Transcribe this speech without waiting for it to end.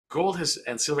gold has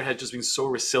and silver had just been so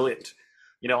resilient.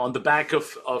 On the back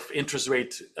of interest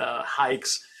rate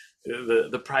hikes,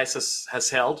 the price has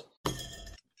held.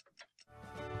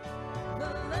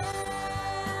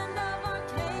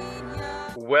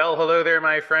 Well, hello there,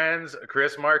 my friends.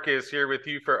 Chris Marcus here with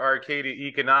you for Arcadia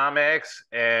Economics,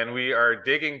 and we are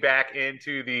digging back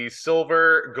into the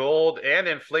silver, gold, and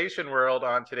inflation world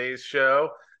on today's show.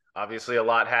 Obviously, a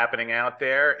lot happening out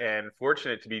there, and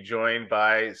fortunate to be joined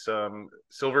by some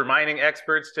silver mining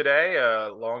experts today. A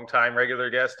longtime regular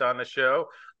guest on the show,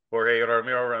 Jorge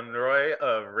Ramiro Monroy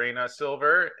of Reyna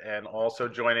Silver, and also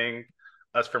joining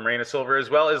us from Reyna Silver as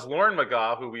well as Lauren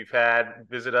McGaugh, who we've had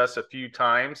visit us a few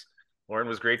times. Lauren,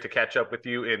 was great to catch up with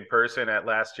you in person at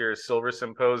last year's Silver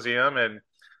Symposium, and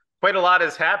quite a lot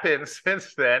has happened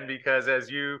since then because, as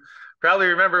you probably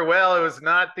remember well, it was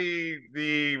not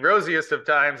the rosiest of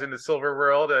times in the silver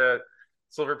world.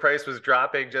 Silver price was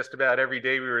dropping just about every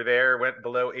day we were there, went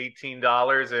below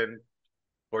 $18, and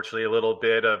fortunately a little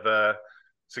bit of a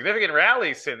significant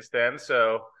rally since then.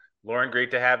 So, Lauren,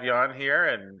 great to have you on here,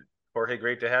 and Jorge,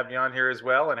 great to have you on here as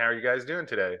well. And how are you guys doing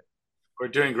today? We're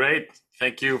doing great.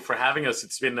 Thank you for having us.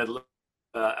 It's been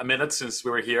a minute since we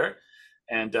were here,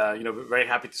 and very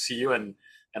happy to see you and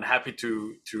happy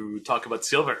to talk about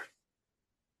silver.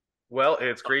 Well,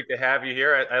 it's great to have you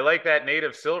here. I like that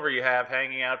native silver you have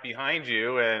hanging out behind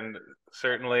you, and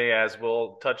certainly, as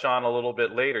we'll touch on a little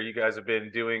bit later, you guys have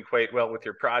been doing quite well with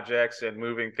your projects and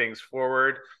moving things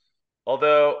forward.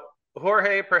 Although,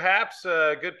 Jorge, perhaps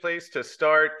a good place to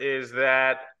start is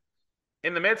that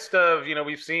in the midst of,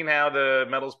 we've seen how the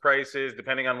metals prices,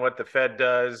 depending on what the Fed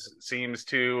does, seems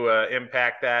to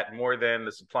impact that more than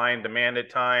the supply and demand at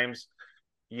times.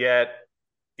 Yet,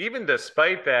 even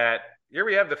despite that, here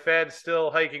we have the Fed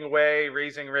still hiking away,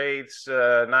 raising rates,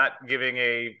 not giving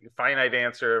a finite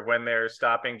answer of when they're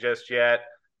stopping just yet.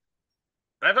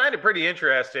 I find it pretty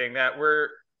interesting that we're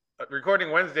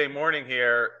recording Wednesday morning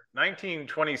here,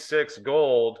 1926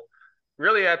 gold,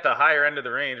 really at the higher end of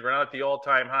the range. We're not at the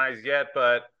all-time highs yet,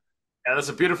 but yeah, that's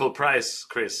a beautiful price,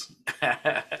 Chris.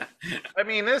 I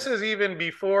mean, this is even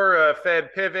before a Fed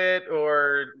pivot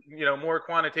or more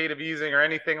quantitative easing or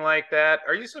anything like that.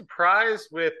 Are you surprised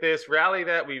with this rally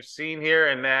that we've seen here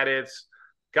and that it's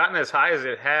gotten as high as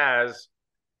it has,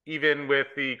 even with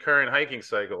the current hiking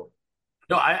cycle?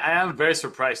 No, I am very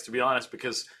surprised, to be honest,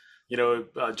 because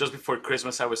just before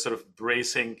Christmas, I was sort of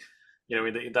bracing.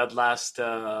 In that last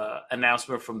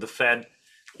announcement from the Fed,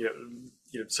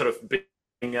 sort of being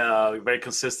very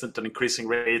consistent on increasing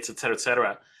rates, et cetera, et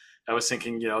cetera. I was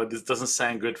thinking, this doesn't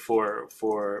sound good for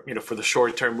the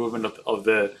short-term movement of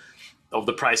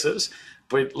the prices.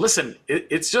 But listen,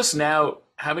 it's just now.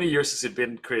 How many years has it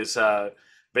been, Chris?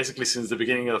 Basically, since the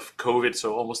beginning of COVID,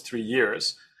 so almost 3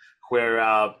 years,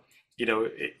 where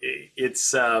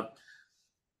it's.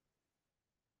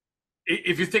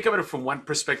 If you think about it from one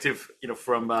perspective,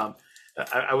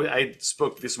 I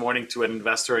spoke this morning to an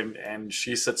investor and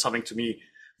she said something to me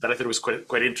that I thought was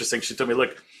quite interesting. She told me,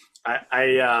 look,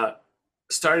 I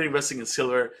started investing in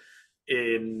silver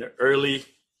in early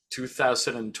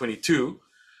 2022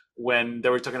 when they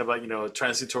were talking about,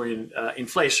 transitory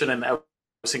inflation. And I was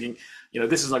thinking,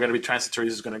 this is not going to be transitory,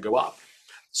 this is going to go up.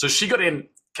 So she got in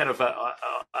kind of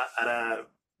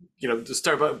to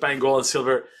start buying gold and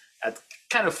silver at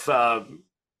kind of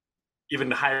even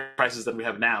higher prices than we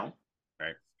have now.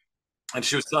 Right. And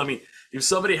she was telling me, if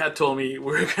somebody had told me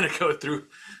we're going to go through,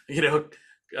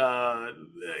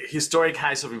 historic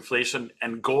highs of inflation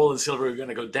and gold and silver are going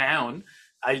to go down,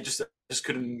 I just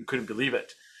couldn't believe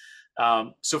it.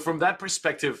 So from that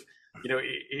perspective,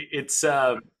 it's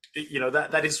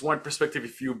that is one perspective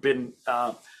if you've been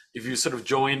if you sort of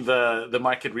joined the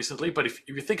market recently. But if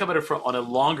you think about it on a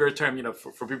longer term,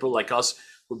 for people like us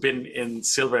who've been in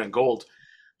silver and gold,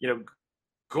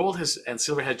 gold and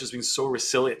silver had just been so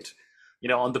resilient.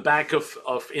 On the back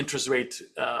of interest rate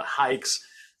hikes,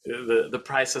 the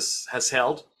price has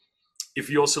held. If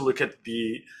you also look at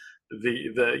the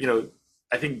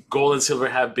I think gold and silver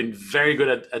have been very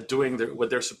good at doing what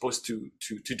they're supposed to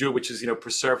do, which is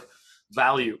preserve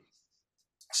value.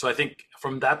 So I think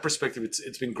from that perspective,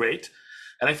 it's been great,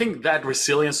 and I think that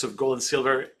resilience of gold and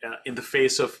silver in the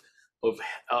face of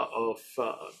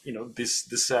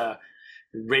this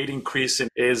rate increase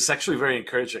is actually very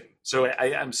encouraging. So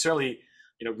I'm certainly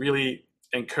really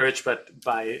encouraged by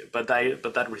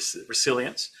that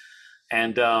resilience,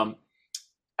 and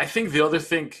I think the other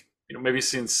thing, maybe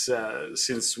since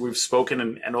we've spoken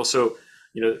and also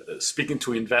speaking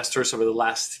to investors over the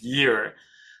last year,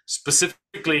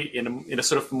 specifically in a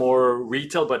sort of more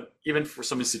retail, but even for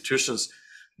some institutions,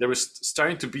 there was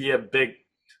starting to be a big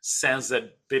sense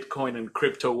that Bitcoin and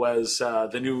crypto was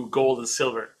the new gold and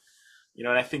silver. And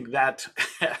I think that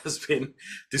has been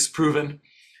disproven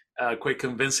quite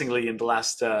convincingly in the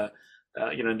last in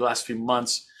the last few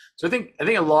months. So I think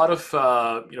a lot of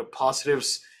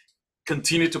positives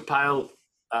continue to pile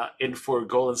in for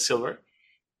gold and silver,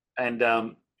 and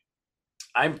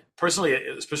I'm personally,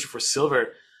 especially for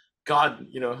silver, God,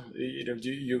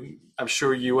 I'm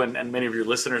sure you and many of your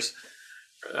listeners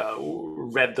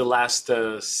read the last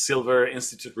Silver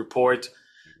Institute report.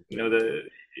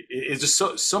 It's just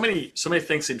so many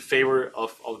things in favor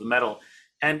of the metal,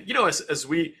 and as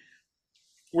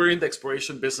we're in the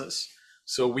exploration business,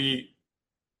 so we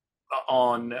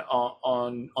on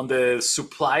the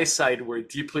supply side, we're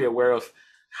deeply aware of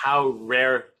how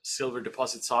rare silver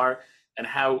deposits are and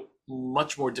how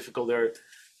much more difficult they're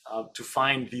to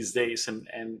find these days.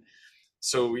 And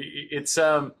so it's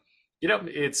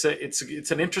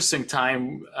it's an interesting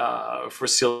time for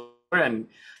silver. And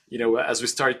as we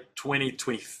start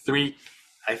 2023,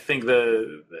 I think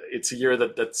it's a year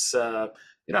that's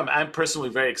I'm personally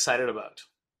very excited about.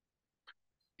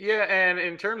 Yeah, and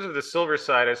in terms of the silver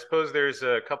side, I suppose there's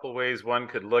a couple ways one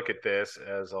could look at this.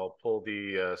 As I'll pull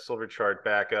the silver chart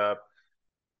back up.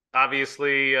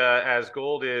 Obviously, as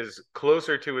gold is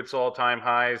closer to its all-time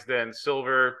highs than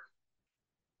silver,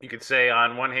 you could say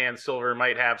on one hand, silver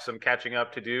might have some catching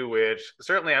up to do, which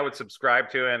certainly I would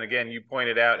subscribe to. And again, you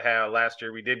pointed out how last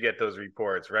year we did get those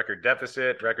reports: record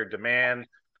deficit, record demand,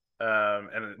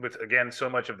 and with, again, so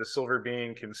much of the silver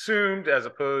being consumed as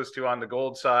opposed to on the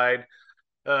gold side.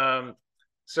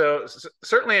 So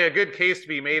certainly a good case to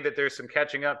be made that there's some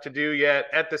catching up to do. Yet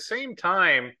at the same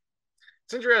time,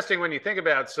 it's interesting when you think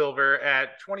about silver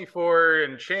at 24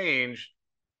 and change.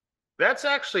 That's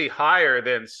actually higher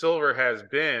than silver has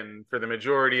been for the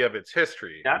majority of its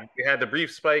history. Yeah. We had the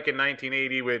brief spike in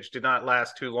 1980, which did not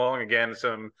last too long. Again,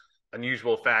 some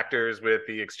unusual factors with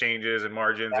the exchanges and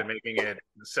margins and making it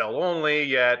sell only.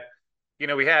 Yet,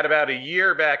 we had about a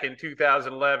year back in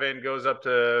 2011, goes up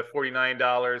to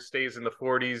 $49, stays in the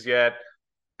 40s. Yet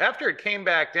after it came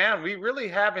back down, we really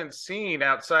haven't seen,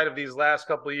 outside of these last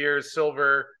couple of years,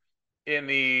 silver in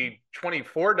the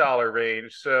 $24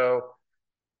 range. So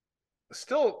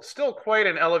still quite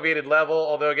an elevated level.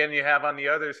 Although again, you have on the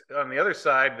other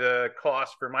side, the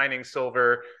cost for mining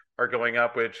silver are going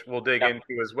up, which we'll dig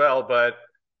into as well. But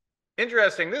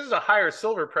interesting, this is a higher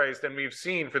silver price than we've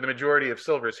seen for the majority of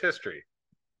silver's history.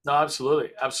 No,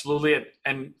 absolutely,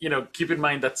 and keep in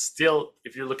mind that still,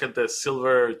 if you look at the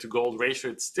silver to gold ratio,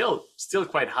 it's still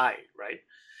quite high, right?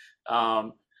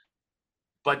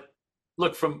 But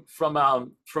look, from a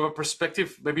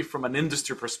perspective, maybe from an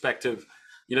industry perspective,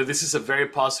 this is a very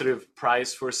positive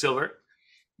price for silver,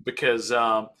 because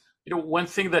one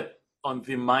thing that on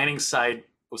the mining side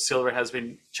of silver has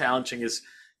been challenging is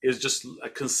just a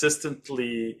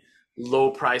consistently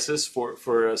low prices for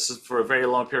a very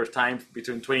long period of time,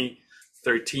 between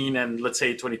 2013 and let's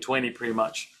say 2020, pretty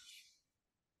much,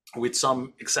 with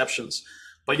some exceptions.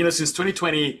 But since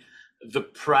 2020, the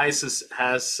prices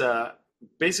has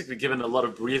basically given a lot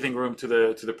of breathing room to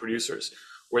the producers,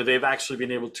 where they've actually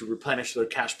been able to replenish their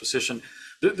cash position.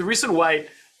 The reason why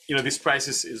this price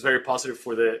is very positive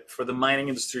for the mining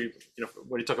industry,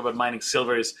 when you talk about mining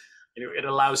silver, is it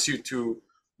allows you to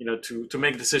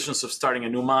make decisions of starting a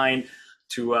new mine,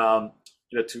 to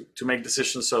make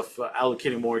decisions of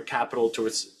allocating more capital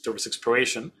towards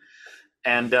exploration,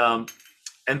 and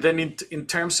then in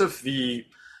terms of I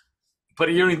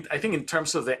think in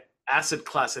terms of the asset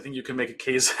class, I think you can make a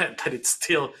case that it's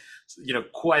still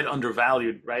quite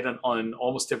undervalued, right, on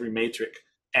almost every metric.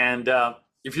 And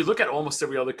if you look at almost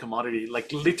every other commodity,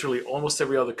 like literally almost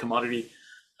every other commodity,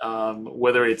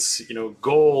 whether it's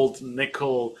gold,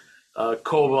 nickel,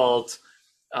 cobalt,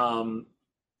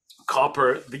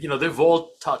 copper, they've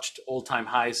all touched all-time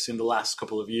highs in the last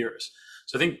couple of years.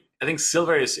 So I think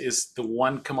silver is the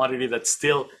one commodity that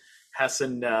still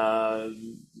hasn't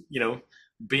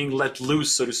being let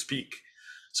loose, so to speak.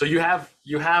 So you have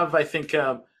I think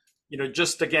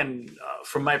just again,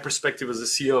 from my perspective as the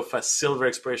CEO of a silver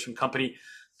exploration company,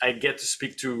 I get to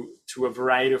speak to a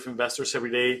variety of investors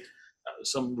every day,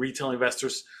 some retail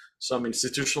investors, some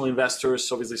institutional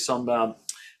investors, obviously some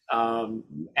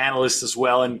analysts as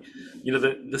well. And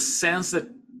the sense that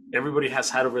everybody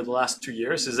has had over the last 2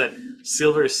 years is that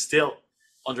silver is still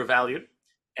undervalued,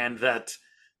 and that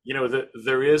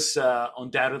there is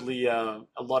undoubtedly a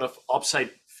lot of upside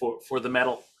for the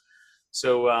metal.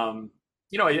 So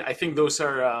I think those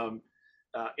are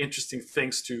interesting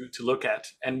things to look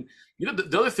at. And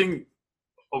the other thing,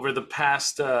 over the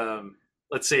past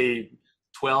let's say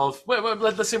 12,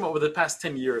 let's say over the past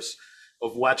 10 years,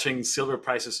 of watching silver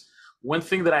prices, one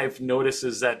thing that I've noticed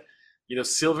is that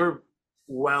silver,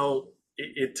 while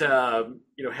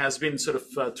has been sort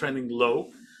of trending low,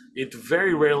 it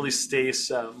very rarely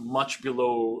stays much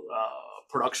below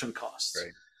production costs.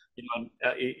 Right.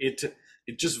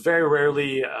 It just very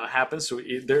rarely happens. So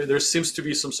there seems to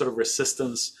be some sort of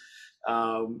resistance,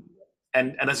 and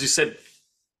as you said,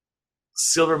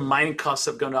 silver mining costs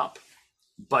have gone up,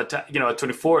 but at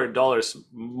 $24,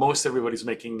 most everybody's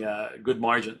making good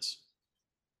margins.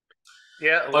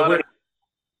 Yeah, a But lot of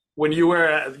when you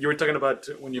were talking about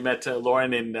when you met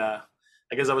Lauren in I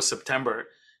guess that was September,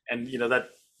 and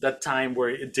that time where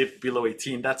it dipped below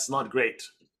 18, that's not great.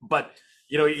 But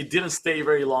it didn't stay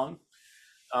very long,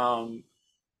 and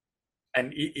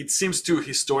it seems to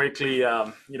historically,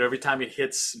 every time it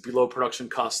hits below production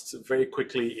costs, very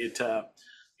quickly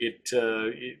it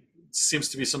seems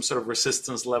to be some sort of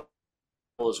resistance level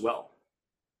as well.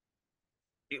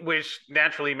 which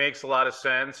naturally makes a lot of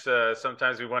sense.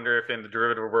 Sometimes we wonder if in the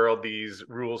derivative world these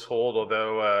rules hold,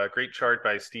 although a great chart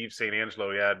by Steve St.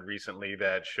 Angelo he had recently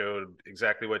that showed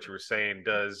exactly what you were saying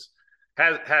has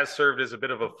served as a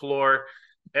bit of a floor.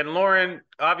 And Lauren,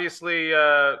 obviously,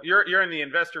 you're in the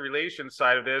investor relations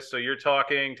side of this, so you're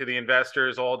talking to the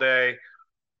investors all day.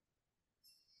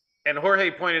 And Jorge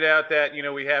pointed out that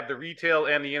we have the retail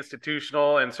and the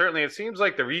institutional, and certainly it seems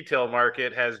like the retail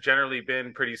market has generally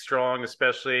been pretty strong,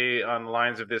 especially on the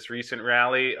lines of this recent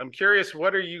rally. I'm curious,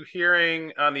 what are you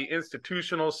hearing on the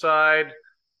institutional side?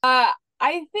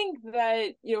 I think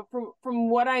that from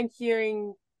what I'm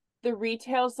hearing, the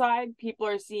retail side, people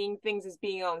are seeing things as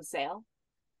being on sale.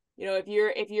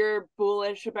 If you're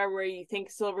bullish about where you think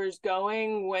silver's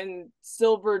going, when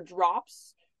silver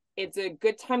drops, it's a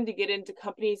good time to get into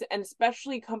companies, and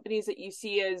especially companies that you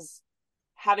see as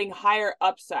having higher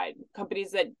upside,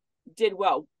 companies that did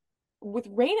well. With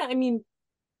Reyna, I mean,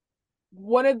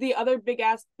 one of the other big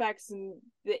aspects and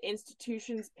the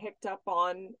institutions picked up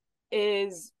on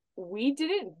is we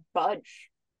didn't budge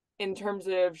in terms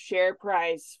of share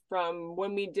price from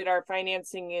when we did our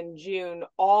financing in June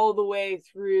all the way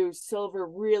through silver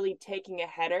really taking a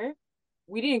header.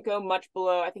 We didn't go much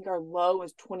below. I think our low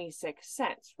was 26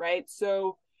 cents, right?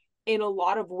 So in a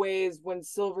lot of ways, when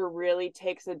silver really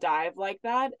takes a dive like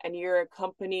that and you're a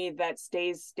company that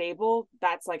stays stable,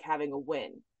 that's like having a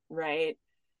win, right?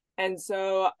 And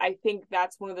so I think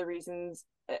that's one of the reasons,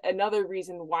 another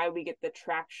reason why we get the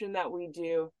traction that we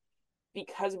do,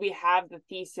 because we have the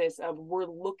thesis of we're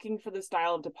looking for the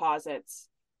style of deposits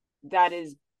that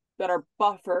are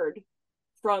buffered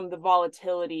from the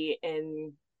volatility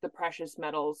in the precious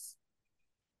metals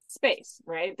space,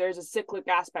 right? There's a cyclic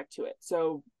aspect to it.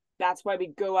 So that's why we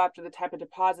go after the type of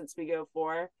deposits we go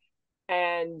for.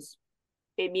 And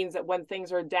it means that when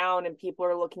things are down and people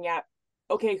are looking at,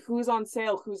 okay, who's on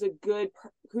sale? Who's a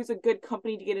good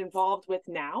company to get involved with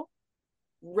now?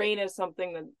 Reyna is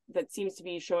something that seems to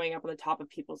be showing up on the top of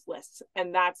people's lists.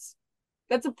 And that's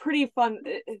a pretty fun,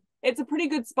 it's a pretty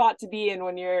good spot to be in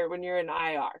when you're in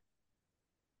IR.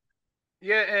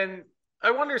 Yeah, and I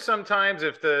wonder sometimes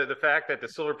if the fact that the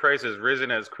silver price has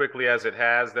risen as quickly as it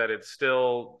has, that it's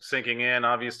still sinking in.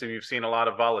 Obviously, we've seen a lot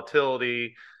of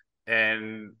volatility,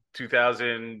 and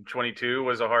 2022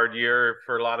 was a hard year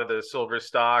for a lot of the silver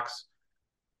stocks.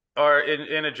 Are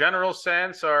in a general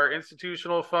sense, are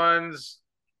institutional funds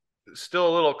still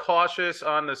a little cautious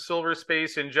on the silver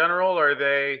space in general? Are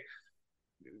they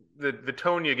the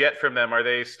tone you get from them, are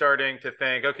they starting to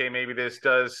think, okay, maybe this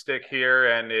does stick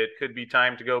here and it could be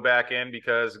time to go back in?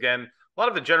 Because again, a lot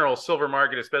of the general silver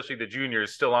market, especially the juniors,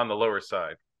 is still on the lower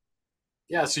side.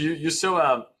 Yeah, so you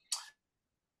so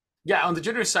yeah, on the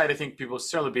junior side, I think people are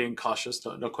certainly being cautious,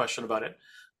 no question about it.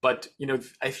 But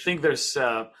I think there's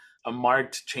a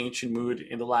marked change in mood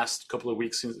in the last couple of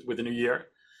weeks with the new year,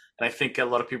 and I think a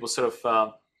lot of people sort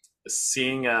of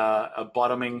seeing a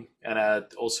bottoming and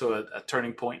also a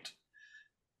turning point.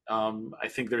 I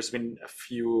think there's been a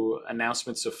few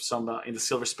announcements of some in the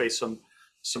silver space, some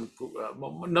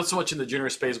not so much in the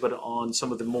junior space, but on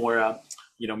some of the more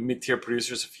mid-tier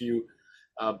producers, a few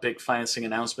big financing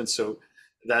announcements. So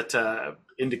that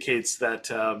indicates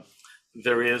that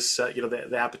there is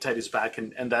the appetite is back,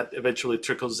 and that eventually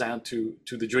trickles down to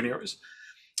the juniors.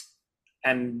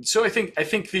 And so I think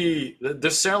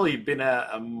there's certainly been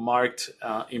a marked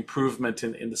improvement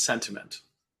in the sentiment.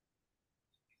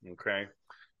 Okay.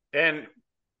 And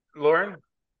Lauren?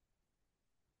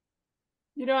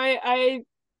 I'm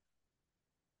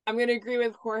going to agree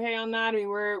with Jorge on that. I mean,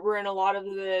 we're in a lot of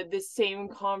the same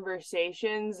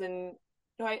conversations, and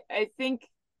I think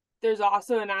there's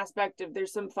also an aspect of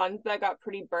there's some funds that got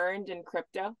pretty burned in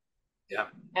crypto. Yeah.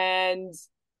 And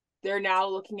they're now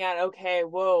looking at, okay,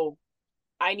 whoa,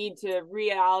 I need to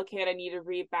reallocate, I need to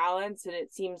rebalance, and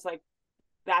it seems like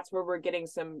that's where we're getting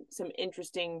some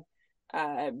interesting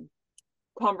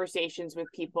conversations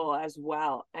with people as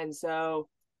well. And so,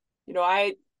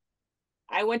 I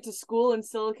went to school in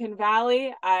Silicon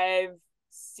Valley. I've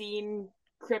seen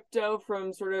crypto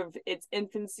from sort of its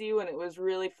infancy when it was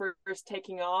really first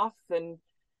taking off, and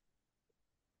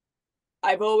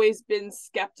I've always been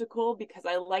skeptical because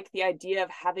I like the idea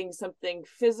of having something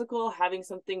physical, having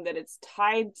something that it's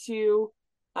tied to.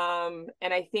 And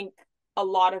I think a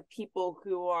lot of people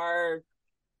who are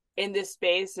in this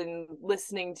space and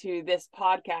listening to this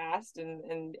podcast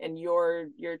and your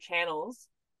channels,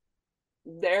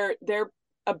 they're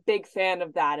a big fan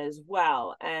of that as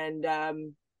well. And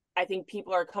I think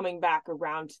people are coming back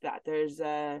around to that.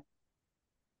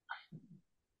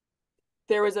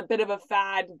 There was a bit of a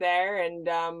fad there,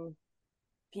 and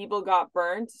people got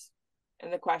burnt,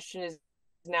 and the question is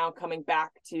now coming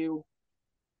back to,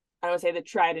 I don't want to say the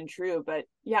tried and true, but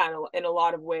yeah, in a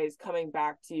lot of ways coming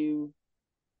back to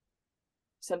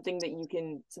something that you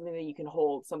can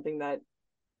hold, something that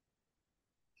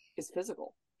is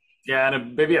physical. Yeah,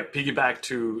 and maybe a piggyback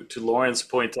to Lauren's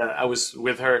point. I was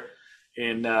with her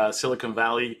in Silicon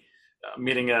Valley,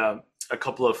 meeting a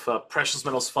couple of precious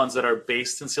metals funds that are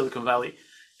based in Silicon Valley,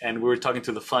 and we were talking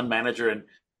to the fund manager, and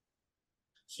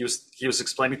he was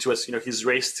explaining to us, he's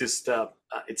raised his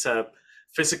it's a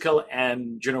physical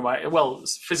and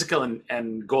physical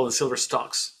and gold and silver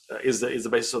stocks is the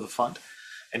basis of the fund,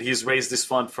 and he's raised this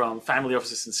fund from family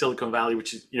offices in Silicon Valley,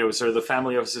 which is sort of the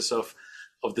family offices of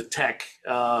the tech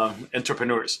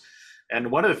entrepreneurs. And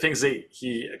one of the things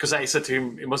because I said to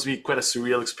him, it must be quite a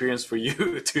surreal experience for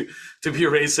you to be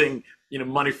raising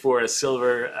money for a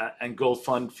silver and gold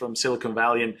fund from Silicon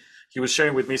Valley. And he was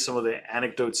sharing with me some of the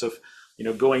anecdotes of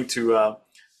going to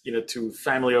to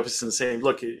family offices and saying,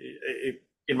 look,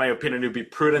 in my opinion, it would be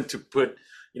prudent to put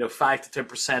 5 to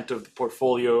 10% of the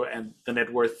portfolio and the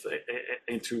net worth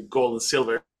into gold and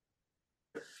silver,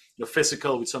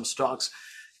 physical with some stocks.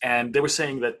 And they were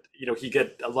saying that he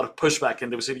get a lot of pushback,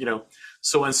 and they were saying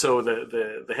so and so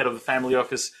the head of the family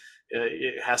office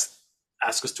has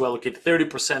asked us to allocate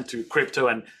 30% to crypto,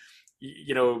 and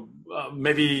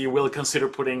maybe we'll consider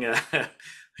putting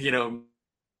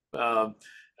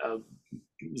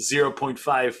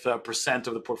 0.5%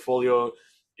 of the portfolio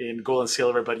in gold and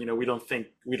silver, but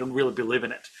we don't really believe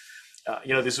in it.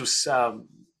 This was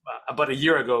about a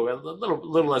year ago, a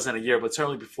little less than a year, but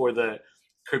certainly before the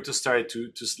crypto started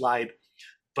to slide.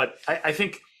 But I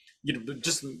think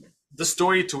just the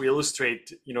story to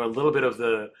illustrate a little bit of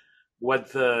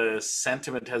what the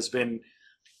sentiment has been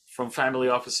from family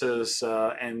offices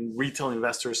and retail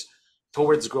investors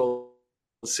towards gold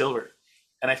and silver.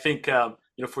 And I think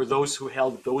for those who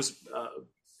held those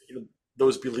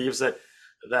beliefs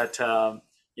that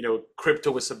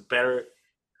crypto was a better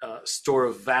store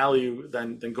of value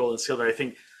than gold and silver, I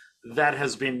think that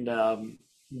has been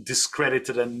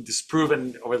discredited and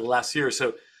disproven over the last year or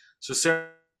so. So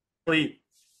certainly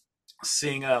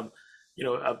seeing a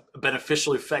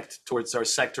beneficial effect towards our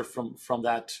sector from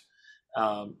that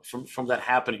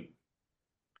happening.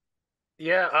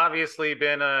 Yeah, obviously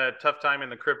been a tough time in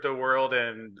the crypto world,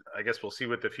 and I guess we'll see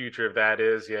what the future of that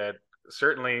is yet.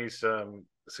 Certainly some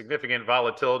significant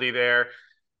volatility there.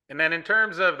 And then in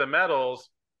terms of the metals,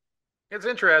 it's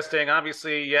interesting.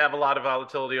 Obviously, you have a lot of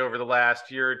volatility over the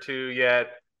last year or two,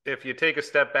 yet if you take a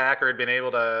step back or had been able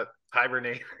to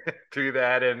hibernate through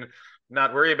that and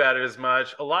not worry about it as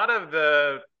much, a lot of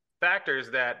the factors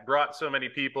that brought so many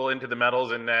people into the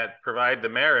metals and that provide the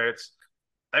merits,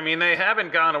 I mean, they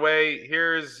haven't gone away.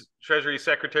 Here's Treasury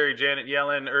Secretary Janet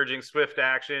Yellen urging swift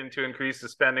action to increase the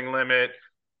spending limit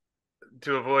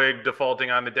to avoid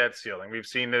defaulting on the debt ceiling. We've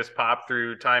seen this pop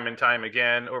through time and time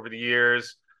again over the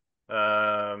years.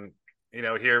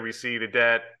 Here we see the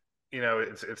debt.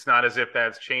 It's not as if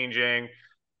that's changing.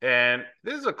 And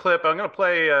this is a clip. I'm going to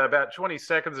play about 20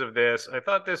 seconds of this. I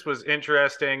thought this was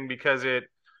interesting because it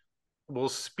will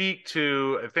speak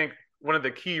to, I think, one of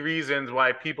the key reasons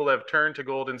why people have turned to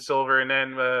gold and silver, and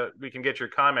then we can get your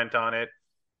comment on it.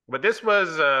 But this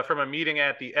was from a meeting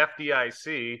at the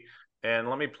FDIC, and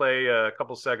let me play a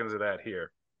couple seconds of that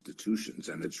here. Institutions,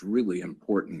 and it's really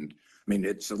important. I mean,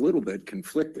 it's a little bit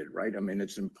conflicted, right? I mean,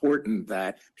 it's important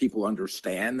that people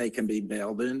understand they can be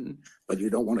bailed in, but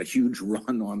you don't want a huge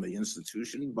run on the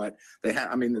institution. But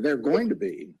they're going to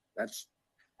be.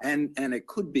 And it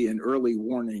could be an early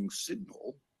warning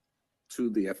signal to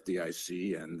the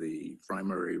FDIC and the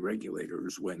primary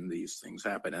regulators when these things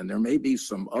happen. And there may be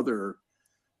some other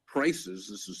prices.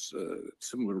 This is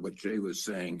similar to what Jay was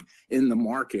saying in the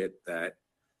market that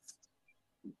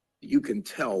you can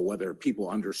tell whether people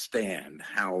understand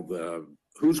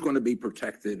who's going to be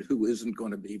protected, who isn't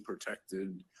going to be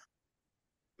protected.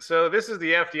 So this is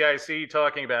the FDIC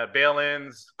talking about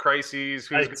bail-ins, crises,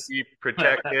 who's going to be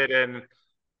protected, and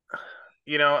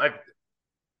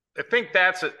I think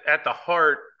that's at the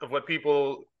heart of what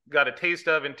people got a taste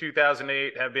of in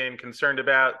 2008, have been concerned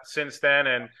about since then.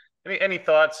 And any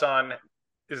thoughts on,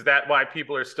 is that why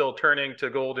people are still turning to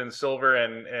gold and silver,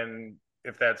 and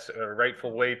if that's a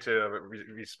rightful way to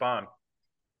respond?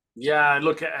 Yeah,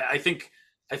 look, I think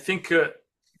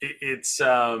it's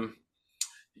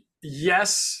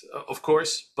yes, of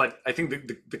course, but I think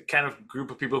the kind of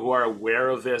group of people who are aware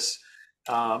of this,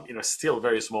 still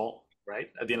very small, right?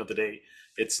 At the end of the day,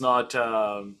 it's not.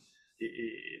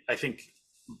 I think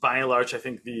by and large, I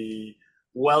think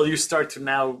you start to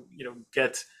now,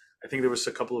 get. I think there was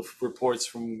a couple of reports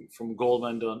from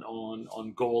Goldman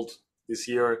on gold this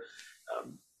year.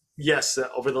 Yes,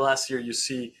 over the last year, you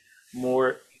see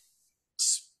more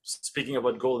speaking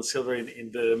about gold and silver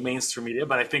in the mainstream media,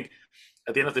 but I think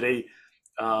at the end of the day,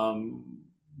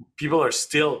 people are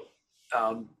still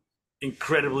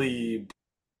incredibly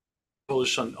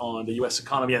bullish on the U.S.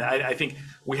 economy, and I think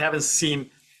we haven't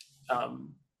seen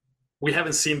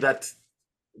that,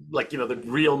 the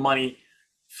real money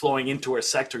flowing into our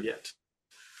sector yet.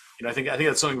 I think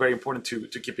that's something very important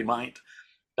to keep in mind.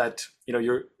 That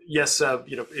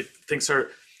things are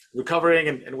recovering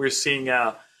and we're seeing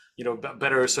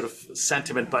better sort of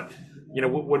sentiment, but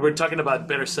when we're talking about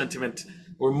better sentiment,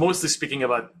 we're mostly speaking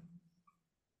about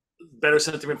better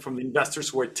sentiment from the investors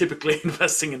who are typically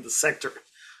investing in the sector.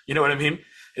 You know what I mean?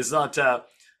 It's not. I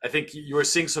think you are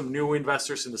seeing some new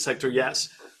investors in the sector, yes,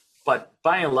 but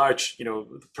by and large,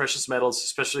 the precious metals,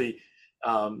 especially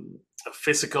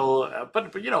physical,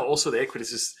 but also the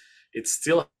equities, it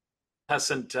still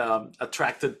hasn't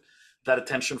attracted that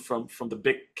attention from the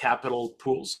big capital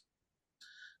pools.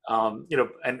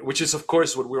 And which is of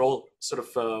course what we're all sort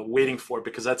of waiting for,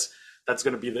 because that's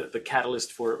going to be the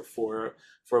catalyst for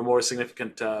a more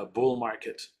significant bull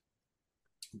market.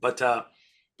 But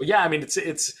yeah, I mean it's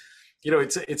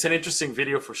an interesting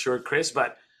video for sure, Chris.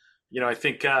 But I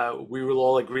think we will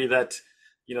all agree that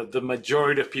the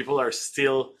majority of people are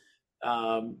still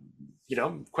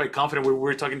quite confident. We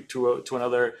were talking to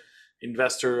another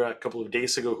investor a couple of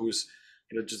days ago who's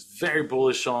just very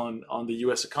bullish on the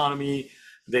U.S. economy.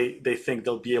 They think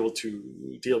they'll be able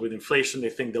to deal with inflation. They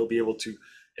think they'll be able to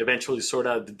eventually sort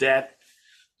out the debt.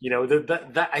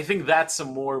 That I think that's a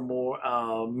more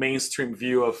mainstream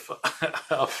view of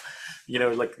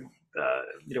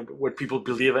what people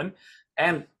believe in,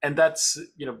 and that's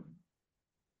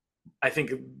I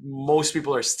think most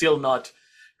people are still not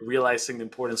realizing the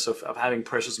importance of having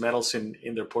precious metals in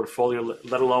their portfolio,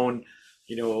 let alone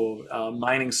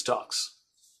mining stocks.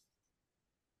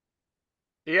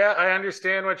 Yeah, I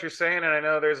understand what you're saying, and I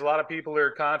know there's a lot of people who are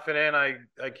confident.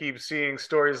 I keep seeing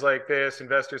stories like this.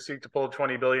 Investors seek to pull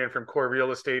 $20 billion from core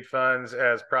real estate funds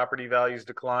as property values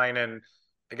decline, and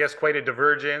I guess quite a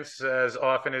divergence, as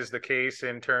often is the case,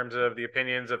 in terms of the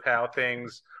opinions of how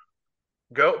things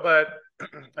go. But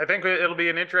I think it'll be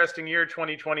an interesting year,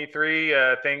 2023.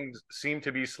 Things seem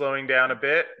to be slowing down a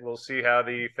bit. We'll see how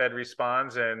the Fed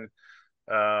responds, and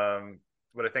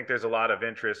but I think there's a lot of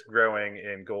interest growing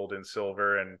in gold and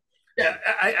silver. And yeah,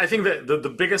 I think that the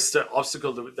biggest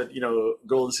obstacle that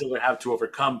gold and silver have to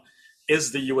overcome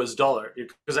is the U.S. dollar,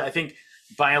 because I think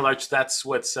by and large that's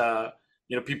what's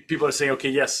people are saying, okay,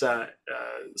 yes,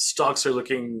 stocks are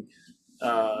looking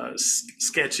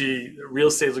sketchy, real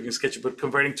estate is looking sketchy, but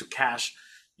converting to cash,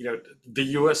 the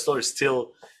U.S. dollar is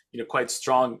still quite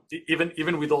strong,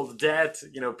 even with all the debt.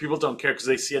 People don't care because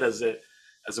they see it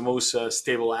as the most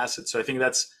stable asset. So I think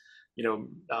that's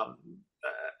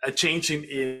a change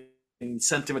in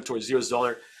sentiment towards U.S.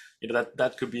 dollar.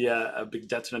 That could be a big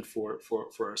deterrent for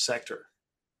our sector.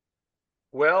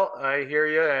 Well, I hear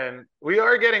you, and we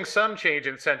are getting some change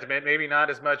in sentiment. Maybe not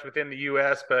as much within the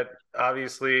U.S., but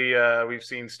obviously we've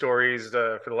seen stories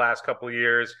for the last couple of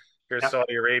years. Here's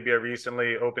Saudi Arabia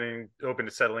recently open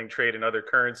to settling trade in other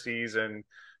currencies, and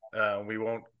we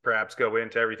won't perhaps go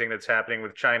into everything that's happening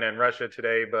with China and Russia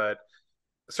today, but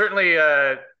certainly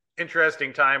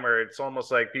interesting time where it's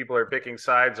almost like people are picking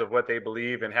sides of what they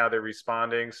believe and how they're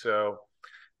responding. So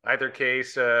either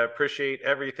case, appreciate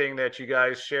everything that you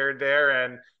guys shared there.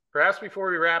 And perhaps before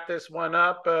we wrap this one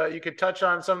up, you could touch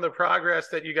on some of the progress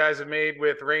that you guys have made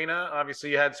with Reyna.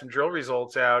 Obviously, you had some drill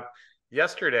results out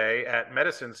yesterday at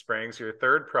Medicine Springs, your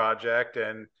third project,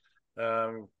 and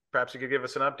perhaps you could give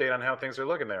us an update on how things are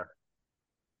looking there.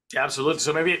 Yeah, absolutely.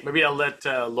 So maybe I'll let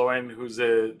Lauren, who's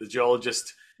the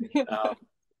geologist,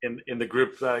 in the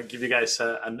group, give you guys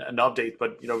an update.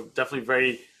 But definitely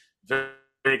very, very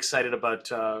excited about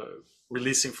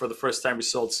releasing for the first time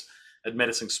results at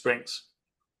Medicine Springs.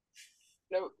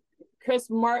 Chris,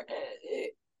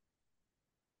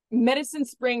 Medicine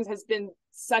Springs has been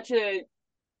such a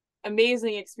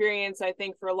amazing experience, I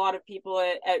think, for a lot of people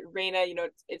at Reina.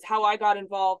 It's how I got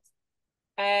involved.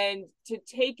 And to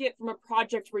take it from a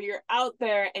project where you're out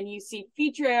there and you see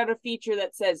feature out of feature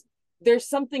that says there's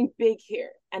something big here,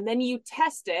 and then you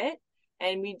test it,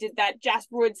 and we did that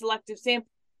Jasperoid selective sampling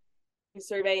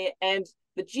survey, and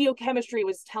the geochemistry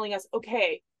was telling us,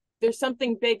 okay, there's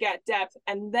something big at depth,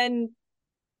 and then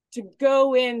to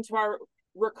go into our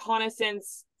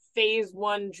reconnaissance phase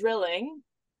 1 drilling,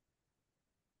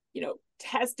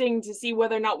 testing to see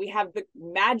whether or not we have the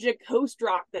magic host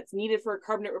rock that's needed for a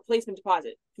carbonate replacement deposit.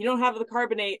 If you don't have the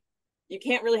carbonate, you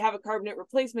can't really have a carbonate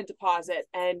replacement deposit.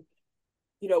 And,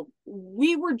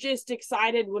 we were just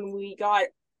excited when we got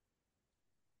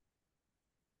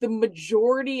the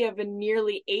majority of a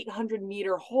nearly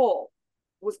 800-meter hole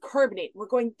was carbonate. We're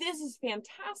going, this is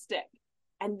fantastic.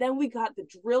 And then we got the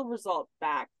drill result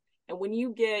back. And when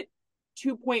you get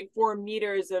 2.4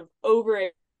 meters of over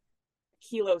a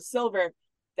kilo silver,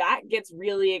 that gets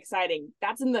really exciting.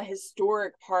 That's in the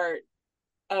historic part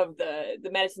of the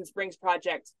Medicine Springs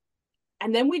project.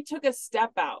 And then we took a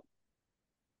step out,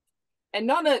 and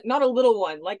not a little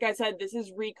one. Like I said, this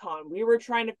is recon. We were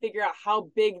trying to figure out how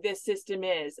big this system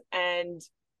is and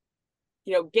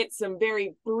get some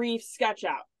very brief sketch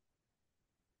out.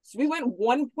 So we went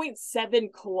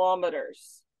 1.7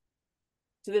 kilometers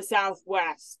to the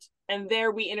southwest, and there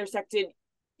we intersected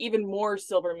even more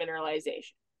silver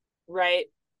mineralization, right?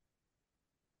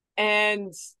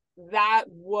 And that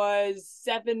was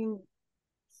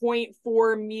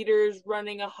 7.4 meters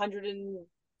running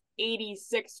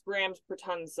 186 grams per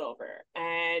ton silver.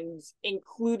 And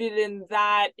included in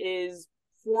that is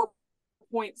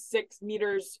 4.6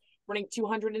 meters running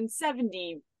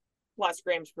 270 plus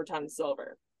grams per ton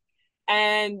silver.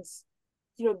 And,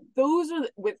 those are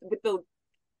with the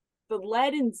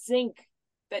lead and zinc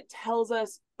that tells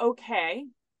us, okay,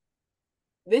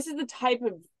 this is the type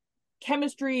of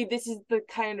chemistry, this is the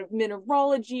kind of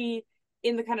mineralogy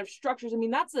in the kind of structures. I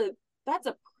mean, that's a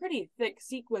pretty thick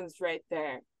sequence right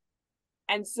there.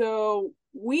 And so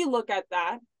we look at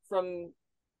that from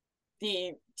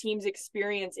the team's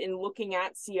experience in looking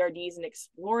at CRDs and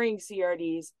exploring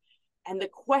CRDs. And the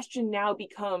question now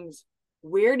becomes,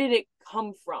 where did it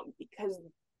come from? Because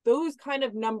those kind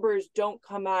of numbers don't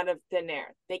come out of thin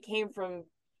air.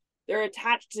 They're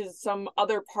attached to some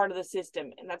other part of the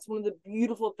system. And that's one of the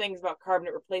beautiful things about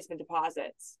carbonate replacement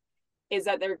deposits, is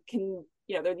that they're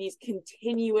these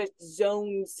continuous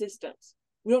zone systems.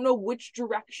 We don't know which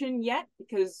direction yet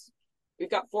because we've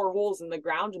got 4 holes in the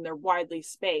ground and they're widely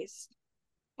spaced.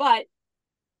 But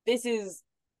this is,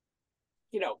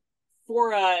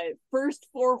 for a first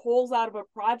 4 holes out of a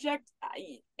project,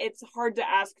 it's hard to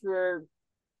ask for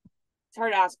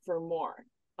more.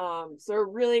 So we're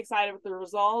really excited with the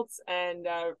results, and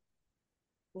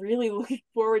really looking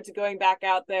forward to going back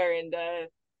out there and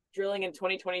drilling in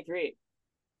 2023.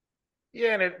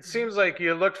 Yeah, and it seems like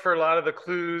you looked for a lot of the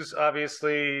clues.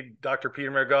 Obviously, Dr. Peter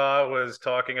Mergault was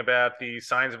talking about the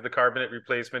signs of the carbonate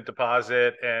replacement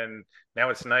deposit, and now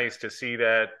it's nice to see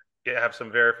that you have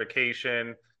some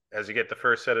verification as you get the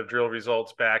first set of drill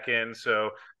results back in. So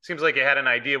it seems like you had an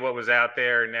idea what was out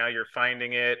there, and now you're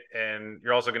finding it, and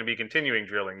you're also going to be continuing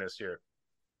drilling this year.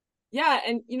 Yeah,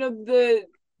 and the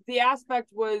aspect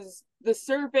was the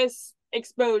surface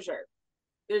exposure.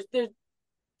 There's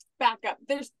back up.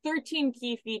 There's 13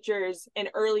 key features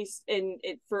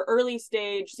for early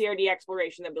stage CRD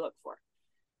exploration that we look for.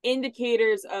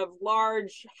 Indicators of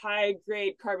large, high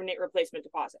grade carbonate replacement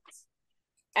deposits.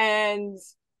 And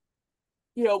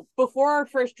before our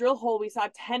first drill hole, we saw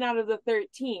 10 out of the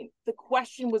 13. The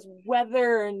question was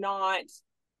whether or not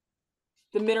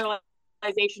the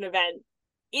mineralization event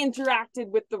interacted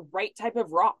with the right type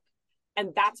of rock.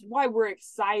 And that's why we're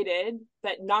excited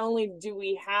that not only do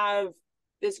we have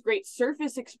this great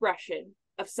surface expression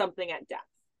of something at depth,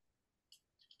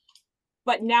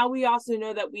 but now we also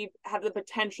know that we have the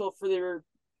potential for the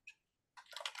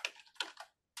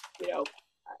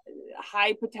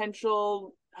high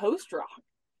potential host rock.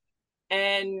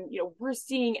 And we're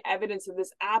seeing evidence of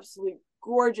this absolutely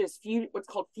gorgeous what's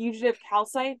called fugitive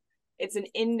calcite. It's an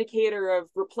indicator of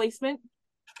replacement,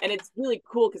 and it's really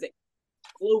cool because it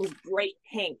glows bright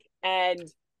pink,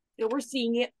 and we're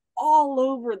seeing it all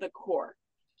over the core.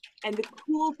 And the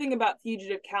cool thing about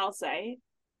fugitive calcite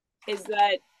is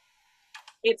that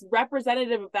it's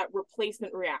representative of that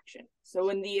replacement reaction. So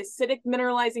in the acidic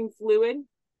mineralizing fluid,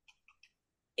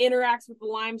 interacts with the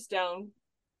limestone.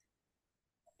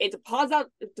 It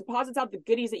deposits out the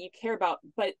goodies that you care about,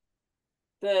 but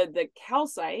the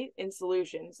calcite in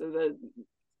solution, so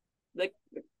the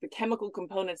chemical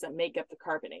components that make up the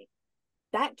carbonate,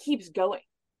 that keeps going.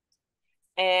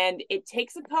 And it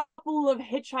takes a couple of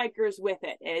hitchhikers with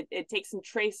it. It takes some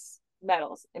trace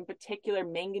metals, in particular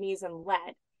manganese and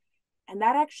lead, and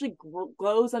that actually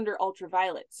glows under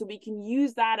ultraviolet. So we can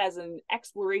use that as an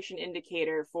exploration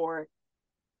indicator for,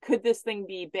 could this thing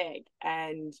be big?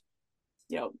 And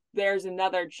there's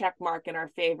another check mark in our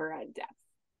favor at depth.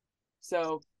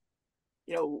 So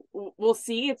we'll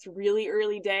see. It's really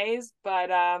early days, but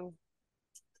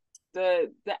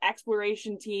the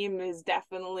exploration team is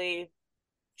definitely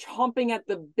chomping at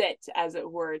the bit, as it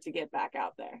were, to get back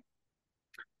out there.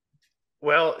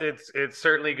 Well, it's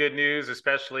certainly good news,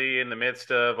 especially in the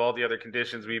midst of all the other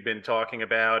conditions we've been talking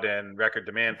about and record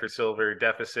demand for silver,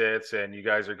 deficits, and you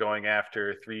guys are going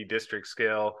after 3 district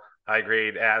scale high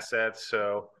grade assets.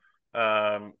 So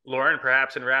Lauren,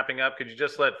 perhaps in wrapping up, could you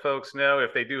just let folks know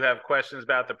if they do have questions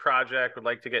about the project, would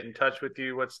like to get in touch with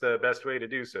you, what's the best way to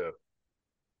do so?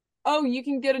 Oh, you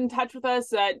can get in touch with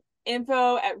us at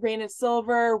info@Reyna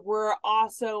Silver. We're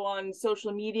also on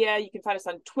social media. You can find us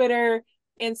on Twitter,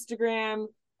 Instagram.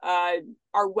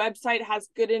 Our website has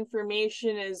good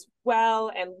information as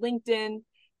well, and LinkedIn.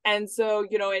 And so,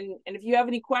 and if you have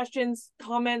any questions,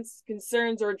 comments,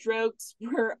 concerns, or jokes,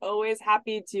 we're always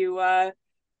happy to,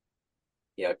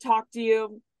 talk to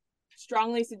you.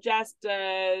 Strongly suggest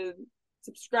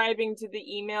subscribing to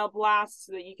the email blast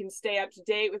so that you can stay up to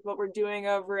date with what we're doing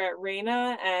over at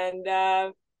Reyna,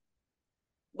 and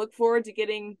look forward to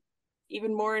getting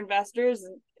even more investors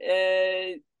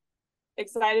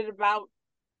excited about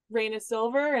Reyna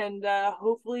Silver, and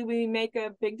hopefully we make a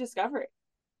big discovery.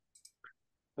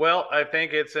 Well, I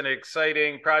think it's an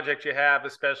exciting project you have,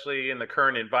 especially in the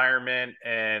current environment.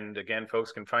 And again,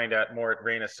 folks can find out more at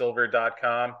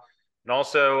reynasilver.com. And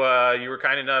also, you were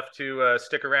kind enough to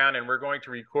stick around, and we're going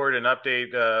to record an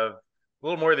update of a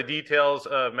little more of the details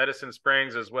of Medicine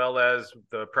Springs, as well as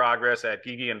the progress at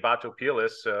Gigi and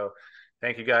Batopilas. So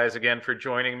thank you guys again for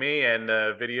joining me, and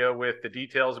the video with the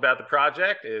details about the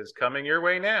project is coming your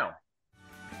way now.